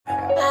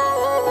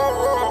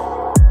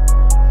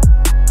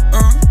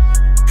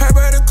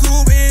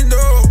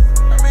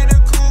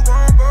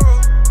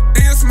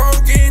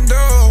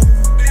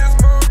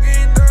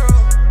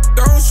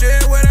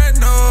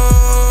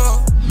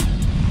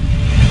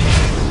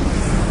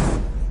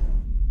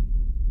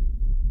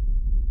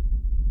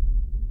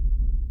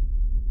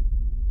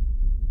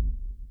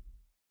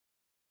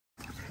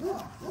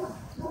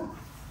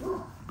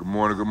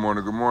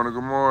morning, good morning,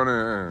 good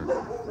morning.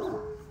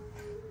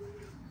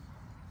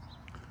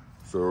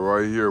 So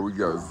right here we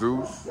got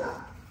Zeus,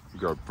 we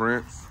got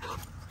Prince,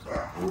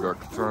 we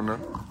got Katana.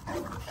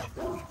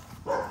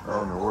 I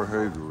don't know where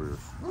Hazel is.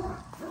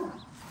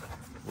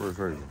 Where's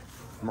Hazel?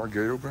 Is my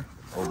gate open?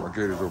 Oh, my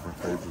gate is open.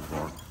 Hazel's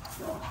gone.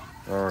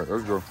 All right,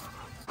 let's go.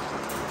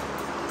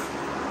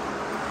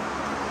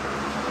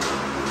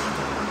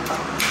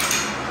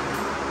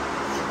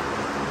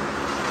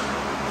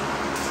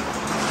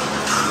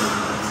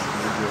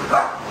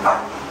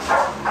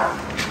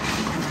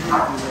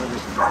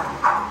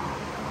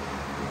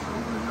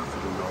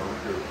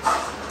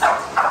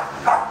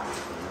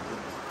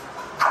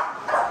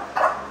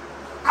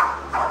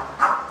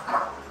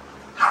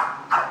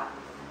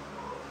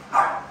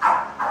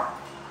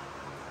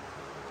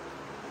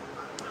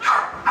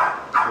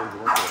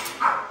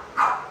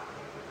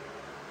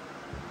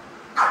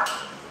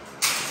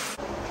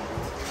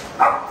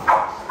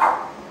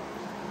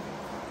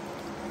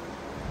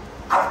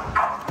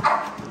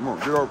 Come on,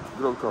 get out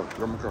the car,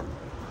 get on the car.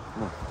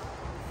 Come on.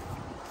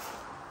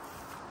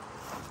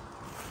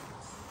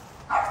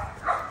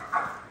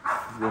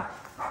 Let's go.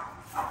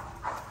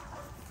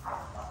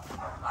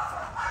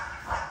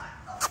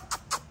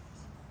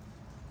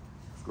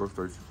 Let's go,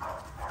 Stacy.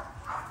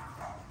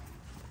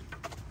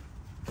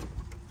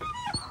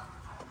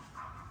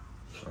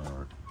 All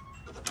right.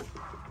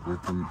 Let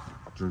them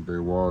drink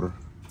their water.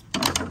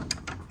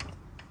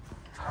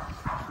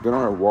 They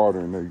don't have water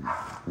in their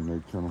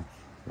kennel.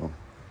 So.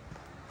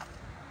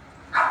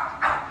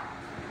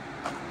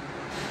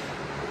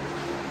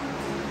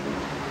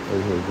 Hey,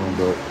 going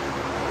back.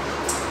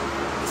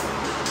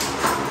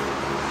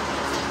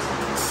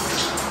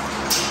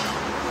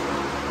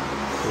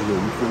 Okay,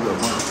 you still got a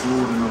bunch of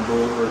food in them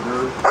bowls right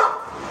there.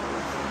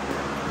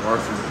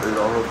 Marcy just ate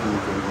all her food,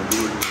 so we're gonna do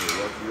it here.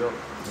 Watch you up.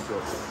 What's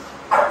up?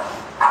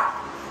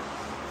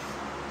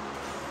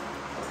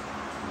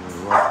 Yeah,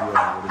 watch you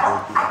up. We're gonna go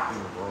through the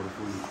thing of all the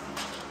food.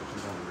 But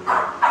she's gonna get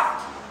it.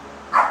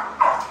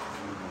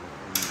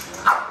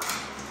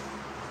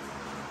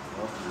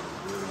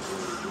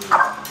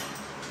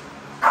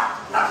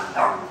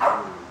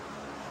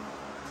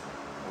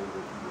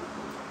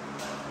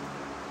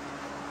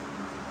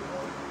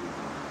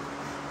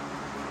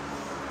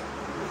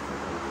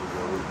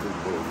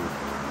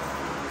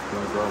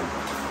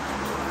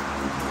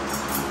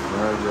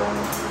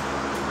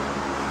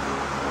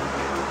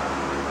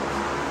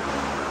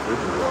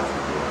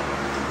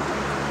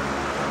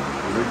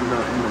 They do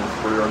not,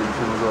 spray all these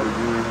chemicals out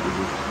again. They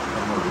just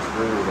come up with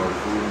spray with all the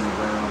food in the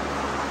ground.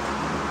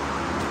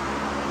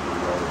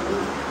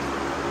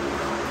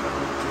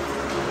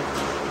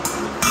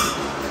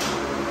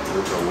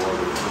 There's our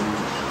water, food.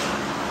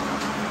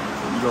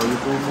 You got your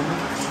food, mama?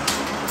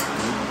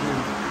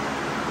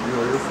 You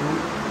got your food?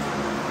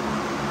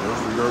 Yes,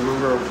 you got a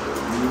little girl. You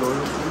got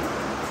your food?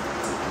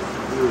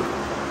 Good.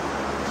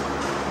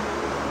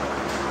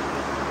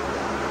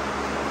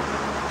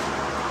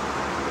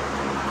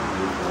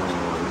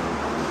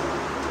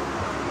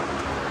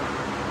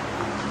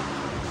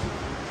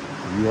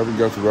 If you haven't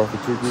got your raffle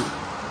ticket,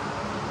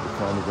 it's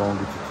time to go and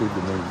get your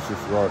ticket, man. It's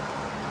just right.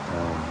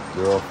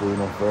 They're offering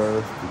on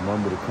fast. The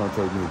number to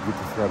contact me is get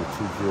this guy to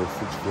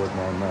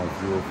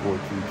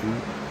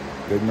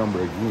 206-499-0422. That number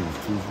again is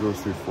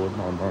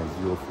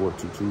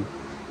 206-499-0422.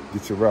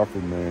 Get your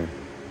raffle, man.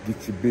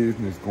 Get your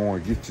business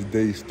going. Get your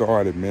day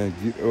started, man.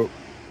 Get up.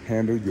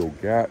 Handle your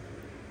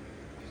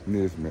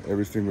business, man.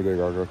 Every single day, I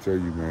gotta tell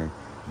you, man.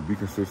 You be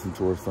consistent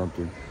towards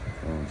something.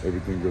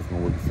 Everything just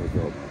gonna work itself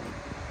out.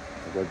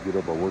 I gotta get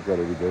up, I work out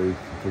every day,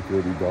 take care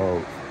of these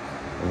dogs,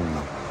 and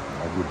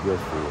I get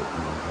blessed for it.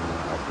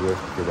 I'm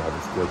blessed because I have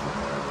a schedule.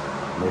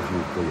 Mostly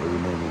because every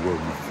man in the world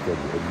needs a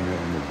schedule. Every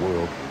man in the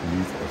world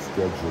needs a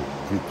schedule.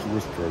 Get to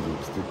a schedule,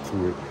 stick to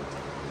it.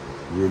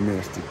 Real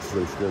men stick to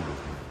their schedule.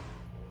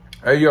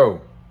 Hey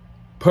yo,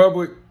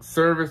 public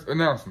service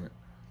announcement.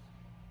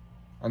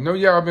 I know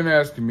y'all been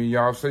asking me,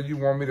 y'all say you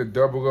want me to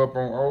double up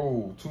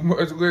on, too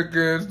much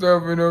liquor and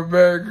stuff in the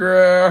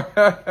background.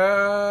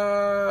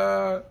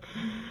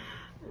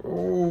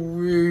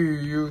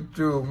 You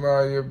too,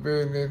 mind your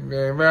business,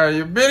 man. Mind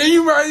your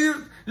business.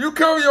 You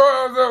cover your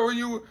eyes up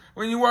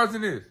when you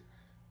watching this.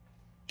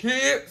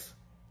 Kids,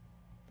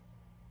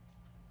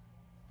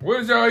 what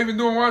is y'all even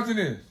doing watching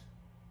this?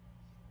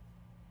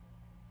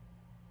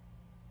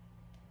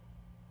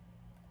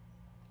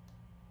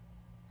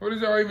 What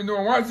is y'all even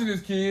doing watching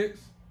this, kids?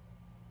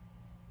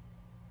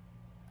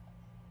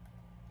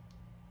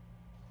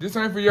 This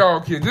ain't for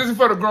y'all, kids. This is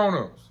for the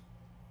grown-ups.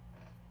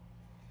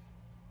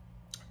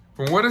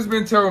 From what it's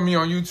been telling me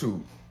on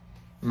YouTube,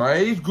 my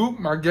age group,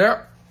 my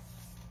gap,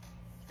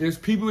 is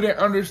people that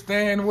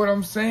understand what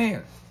I'm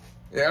saying.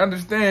 They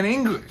understand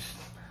English.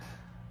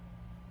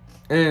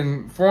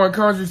 And foreign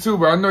countries too,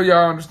 but I know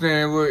y'all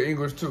understand a little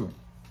English too.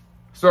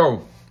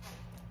 So,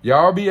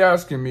 y'all be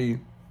asking me,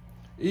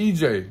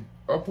 EJ,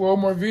 upload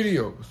more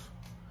videos.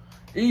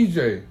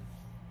 EJ,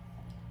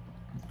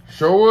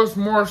 show us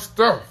more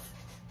stuff.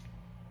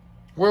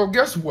 Well,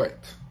 guess what?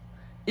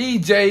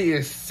 EJ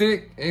is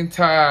sick and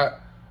tired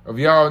of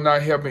y'all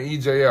not helping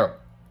EJ out.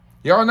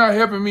 Y'all not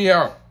helping me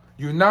out.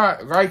 You're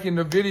not liking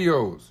the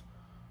videos.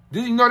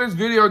 Did you know this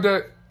video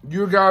that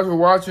you guys were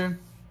watching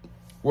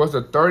was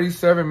a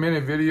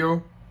 37-minute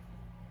video?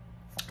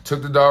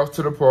 Took the dogs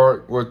to the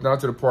park, well, not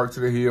to the park, to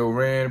the hill,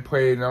 ran,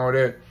 played, and all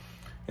that.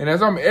 And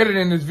as I'm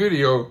editing this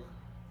video,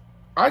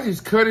 I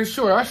just cut it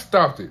short. I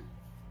stopped it.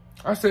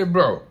 I said,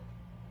 bro,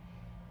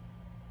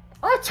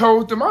 I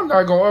told them I'm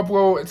not going to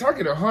upload until I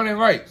get 100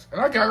 likes.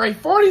 And I got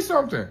like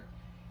 40-something.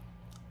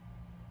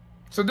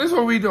 So this is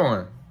what we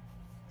doing.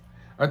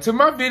 Until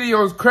my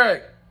videos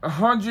crack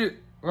 100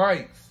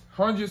 likes,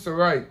 hundreds of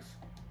likes,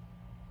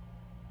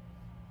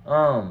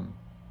 I'm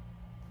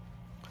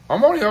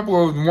only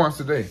uploading once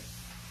a day.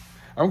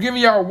 I'm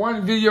giving y'all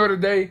one video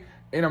today,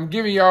 and I'm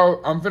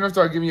finna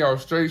start giving y'all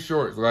straight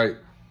shorts. Like,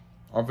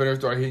 I'm finna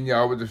start hitting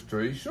y'all with the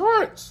straight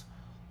shorts.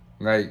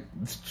 Like,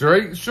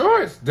 straight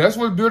shorts. That's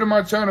what's building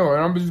my channel,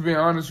 and I'm just being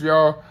honest with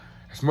y'all.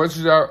 As much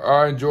as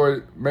I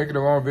enjoy making the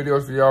long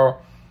videos for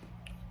y'all,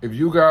 if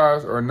you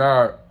guys are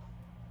not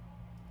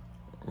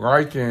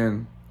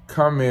liking,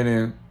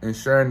 commenting, and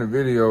sharing the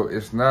video,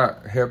 it's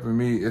not helping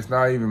me. It's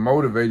not even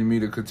motivating me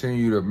to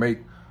continue to make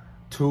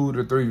 2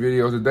 to 3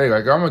 videos a day.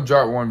 Like, I'm gonna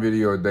drop 1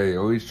 video a day, or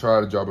at least try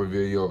to drop a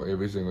video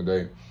every single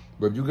day.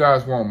 But if you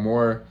guys want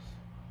more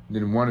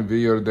than 1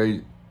 video a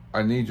day,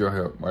 I need your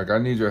help. Like, I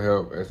need your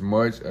help as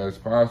much as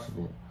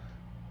possible.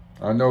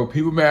 I know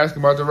people been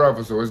asking about the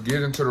raffle, so let's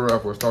get into the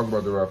raffle. Let's talk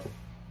about the raffle.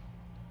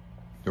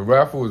 The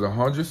raffle is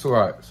 100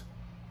 slots,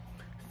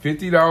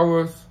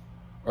 $50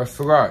 a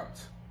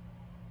slot.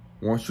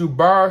 Once you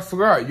buy a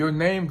slot, your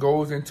name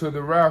goes into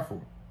the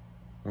raffle.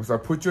 Once I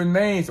put your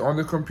names on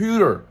the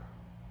computer,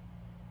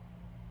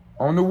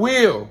 on the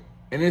wheel,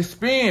 and it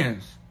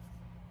spins,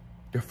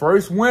 the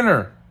first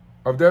winner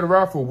of that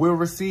raffle will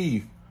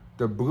receive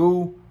the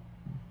blue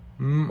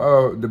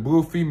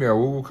female,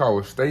 what we'll call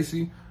her,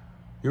 Stacy.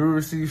 You will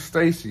receive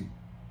Stacy.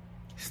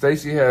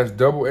 Stacy has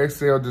double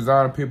XL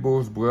designer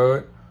Pitbull's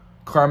blood,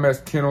 Climax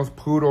Kennels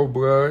Pluto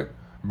blood,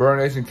 Burn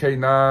Nation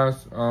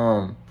K9's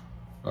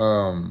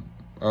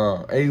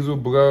Azel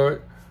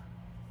blood.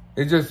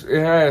 It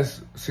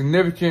has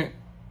significant,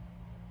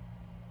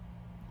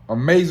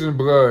 amazing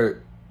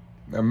blood,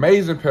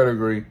 amazing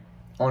pedigree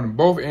on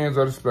both ends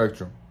of the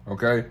spectrum,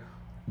 okay?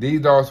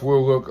 These dogs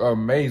will look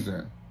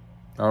amazing,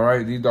 all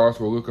right? These dogs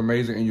will look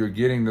amazing, and you're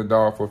getting the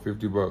dog for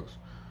 50 bucks.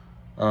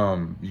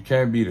 You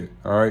can't beat it,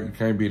 all right? You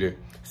can't beat it.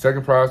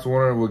 Second prize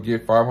winner will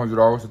get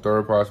 $500. The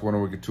third prize winner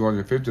will get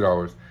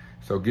 $250.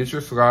 So get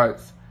your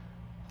slots,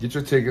 get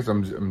your tickets.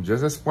 I'm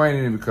just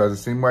explaining it because it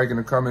seemed like in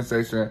the comment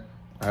section,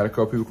 I had a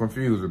couple people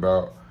confused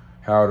about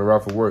how the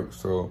raffle works.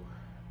 So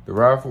the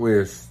raffle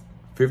is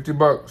 50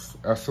 bucks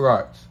at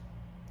slots.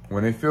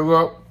 When they fill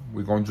up,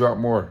 we're gonna drop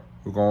more.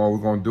 We're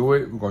gonna do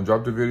it. We're gonna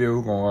drop the video.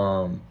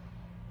 We're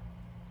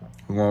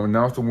gonna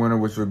announce the winner,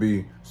 which will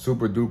be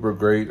super duper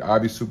great. I'll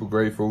be super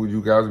grateful.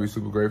 You guys will be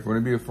super grateful.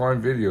 It'll be a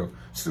fun video.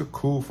 It's a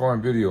cool,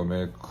 fun video,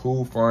 man.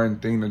 Cool, fun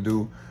thing to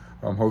do.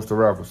 Host a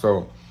raffle.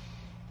 So,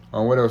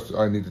 what else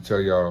I need to tell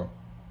y'all?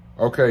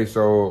 Okay,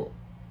 so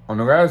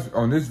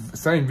on this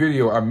same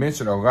video, I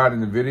mentioned a lot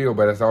in the video,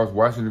 but as I was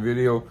watching the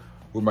video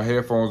with my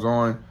headphones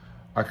on,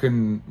 I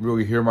couldn't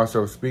really hear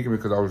myself speaking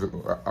because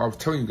I was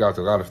telling you guys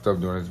a lot of stuff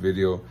during this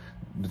video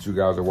that you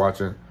guys are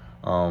watching.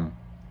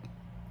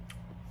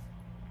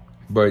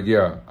 But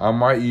yeah, I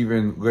might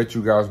even let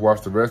you guys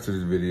watch the rest of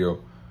this video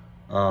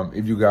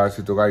if you guys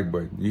hit the like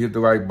button. You hit the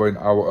like button,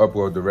 I will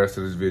upload the rest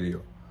of this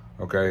video.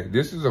 Okay,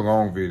 this is a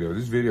long video.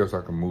 This video is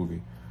like a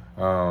movie.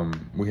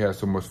 We had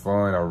so much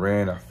fun. I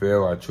ran, I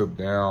fell, I tripped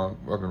down,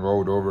 fucking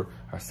rolled over.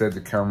 I set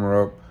the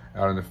camera up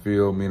out in the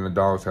field. Me and the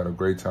dogs had a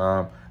great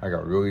time. I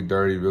got really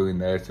dirty, really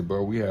nasty,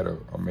 but we had an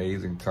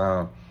amazing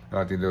time. And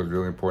I think that was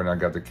really important. I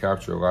got to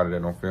capture a lot of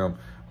that on film,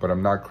 but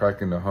I'm not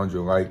cracking the 100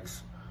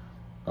 likes.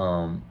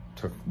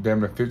 To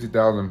damn near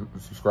 50,000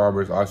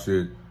 subscribers, I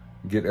should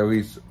get at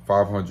least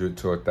 500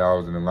 to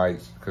 1,000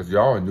 likes because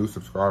y'all are new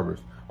subscribers.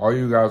 All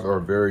you guys are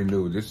very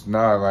new. This is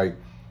not like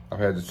I've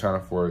had this channel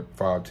for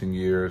 5-10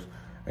 years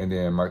and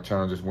then my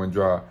channel just went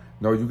dry.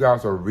 No, you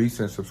guys are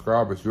recent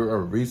subscribers. You're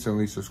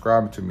recently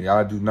subscribing to me.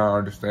 I do not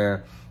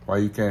understand why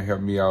you can't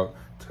help me out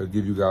to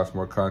give you guys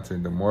more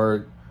content. The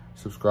more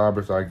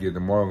subscribers I get, the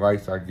more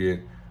likes I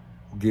get,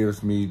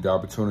 gives me the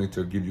opportunity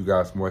to give you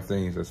guys more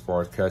things as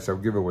far as cash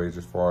out giveaways,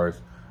 as far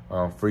as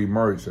free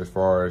merch, as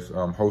far as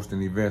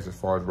hosting events, as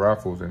far as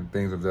raffles and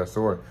things of that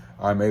sort.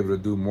 I'm able to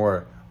do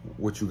more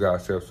with you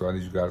guys help, so I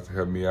need you guys to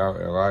help me out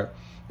a lot.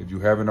 If you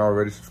haven't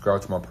already,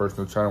 subscribe to my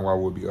personal channel where I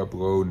will be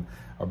uploading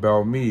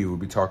about me. We'll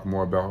be talking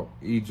more about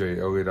EJ,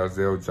 Elliot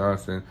Isaiah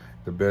Johnson,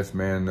 the best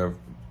man of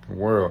the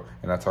world.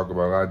 And I talk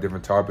about a lot of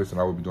different topics,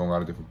 and I will be doing a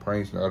lot of different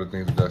pranks and other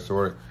things of that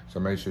sort. So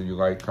make sure you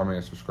like, comment,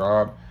 and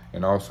subscribe.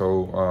 And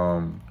also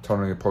turn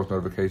on your post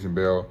notification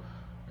bell.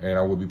 And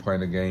I will be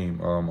playing the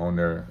game on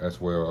there as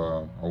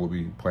well. I will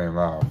be playing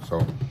live.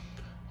 So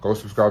go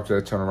subscribe to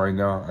that channel right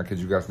now. I'll catch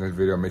you guys in the next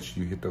video. Make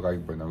sure you hit the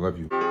like button. I love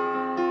you.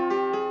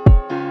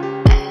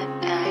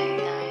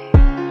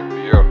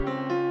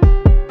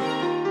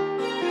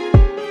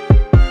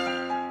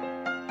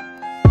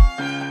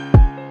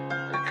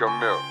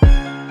 coming up.